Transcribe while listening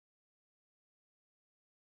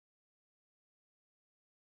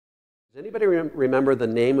Does anybody remember the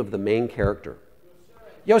name of the main character?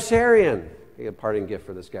 Yossarian. I get a parting gift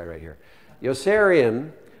for this guy right here.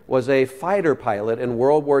 Yossarian was a fighter pilot in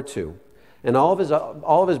World War II. And all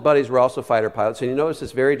of his buddies were also fighter pilots. And you notice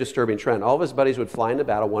this very disturbing trend. All of his buddies would fly into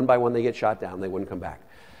battle. One by one, they get shot down. They wouldn't come back.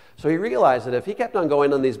 So he realized that if he kept on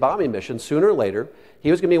going on these bombing missions, sooner or later,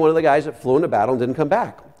 he was going to be one of the guys that flew into battle and didn't come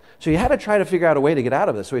back. So he had to try to figure out a way to get out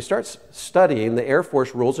of this. So he starts studying the Air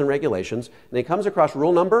Force rules and regulations. And he comes across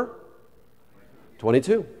rule number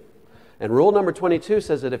 22. And rule number 22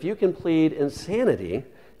 says that if you can plead insanity,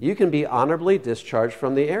 you can be honorably discharged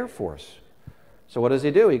from the Air Force. So what does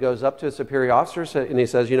he do? He goes up to a superior officer and he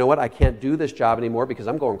says, you know what, I can't do this job anymore because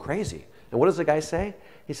I'm going crazy. And what does the guy say?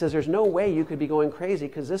 He says, there's no way you could be going crazy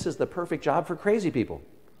because this is the perfect job for crazy people.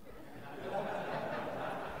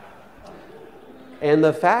 And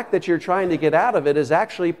the fact that you're trying to get out of it is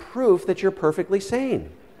actually proof that you're perfectly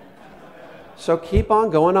sane. So keep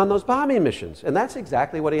on going on those bombing missions. And that's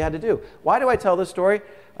exactly what he had to do. Why do I tell this story?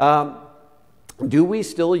 Do we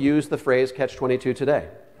still use the phrase catch-22 today?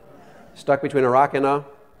 Stuck between a rock and a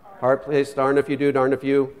hard place, darned if you do, darned if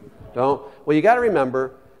you don't. Well, you got to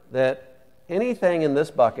remember that anything in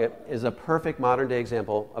this bucket is a perfect modern-day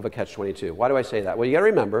example of a catch-22. Why do I say that? Well, you got to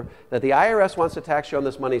remember that the IRS wants to tax you on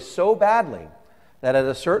this money so badly that at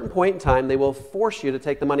a certain point in time, they will force you to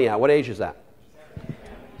take the money out. What age is that?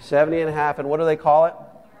 70 and a half, and what do they call it?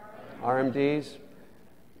 RMDs.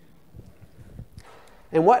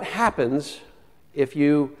 And what happens if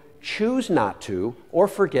you choose not to or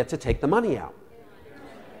forget to take the money out?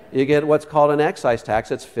 You get what's called an excise tax.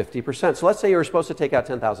 It's 50%. So let's say you were supposed to take out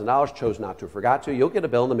 $10,000, chose not to, forgot to. You'll get a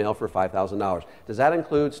bill in the mail for $5,000. Does that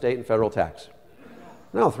include state and federal tax?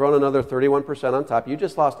 No, throw in another 31% on top. You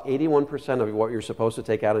just lost 81% of what you're supposed to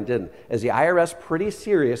take out and didn't. Is the IRS pretty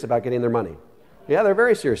serious about getting their money? Yeah, they're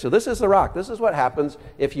very serious. So this is the rock. This is what happens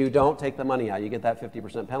if you don't take the money out. You get that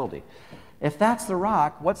 50% penalty. If that's the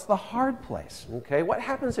rock, what's the hard place? Okay, what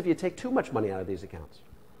happens if you take too much money out of these accounts?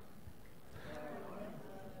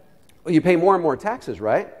 Well, you pay more and more taxes,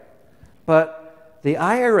 right? But the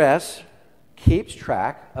IRS keeps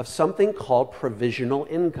track of something called provisional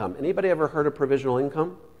income. Anybody ever heard of provisional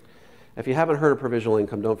income? If you haven't heard of provisional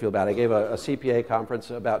income, don't feel bad. I gave a CPA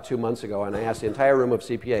conference about 2 months ago, and I asked the entire room of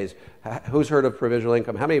CPAs, who's heard of provisional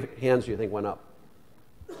income? How many hands do you think went up?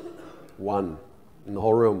 One. In the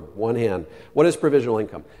whole room, one hand. What is provisional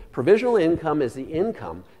income? Provisional income is the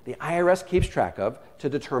income the IRS keeps track of to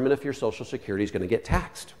determine if your Social Security is going to get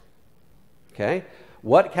taxed. Okay?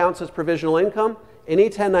 What counts as provisional income?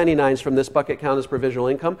 Any 1099s from this bucket count as provisional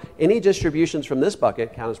income. Any distributions from this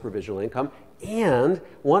bucket count as provisional income. And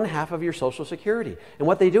 1/2 of your Social Security. And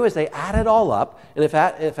what they do is they add it all up. And if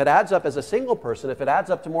it adds up as a single person, if it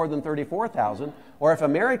adds up to more than $34,000, or if a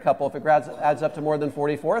married couple, if it adds up to more than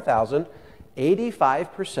 $44,000,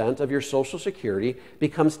 85% of your Social Security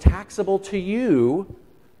becomes taxable to you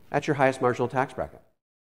at your highest marginal tax bracket.